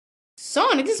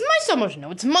Sonic, this is my stop motion.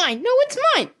 No, it's mine. No, it's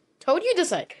mine. Toad, you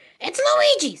decide. It's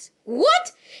Luigi's.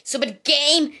 What? Stupid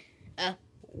game.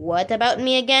 What about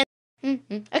me again?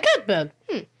 A cat bug.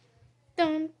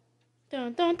 Dun,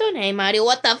 dun, dun, dun. Hey, Mario,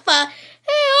 what the fuck? Hey,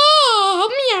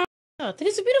 oh, meow. Oh,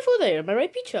 today's a beautiful day. Am I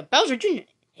right, Peach? Bowser Jr.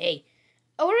 Hey.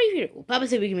 Oh, right here. Well, Papa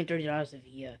said we give me $30 if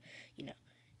he,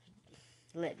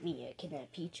 let me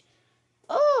kidnap Peach.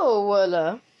 Oh,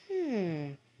 well,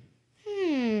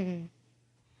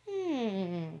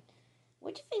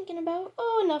 What you thinking about?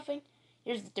 Oh, nothing.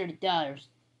 Here's the $30.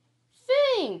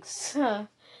 Thanks.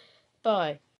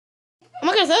 Bye. Oh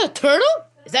my God, is that a turtle?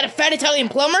 Is that a fat Italian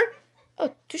plumber?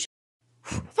 Oh, touche.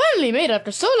 Finally made it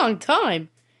after so long time.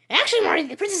 Actually, Marty,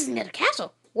 the princess is in the other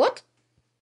castle. What?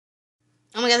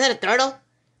 Oh my God, is that a turtle?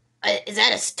 Is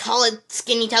that a tall,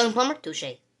 skinny Italian plumber? Touche.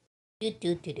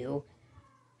 Do.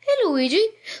 Hey, Luigi.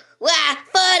 Wah,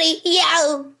 funny,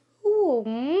 yo.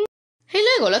 Ooh. Hey,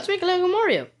 Lego, let's make a Lego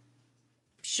Mario.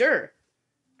 Sure.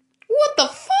 What the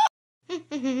fuck?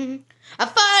 A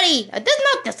funny.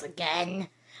 Not this again.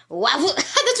 Wow,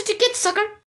 that's what you get, sucker.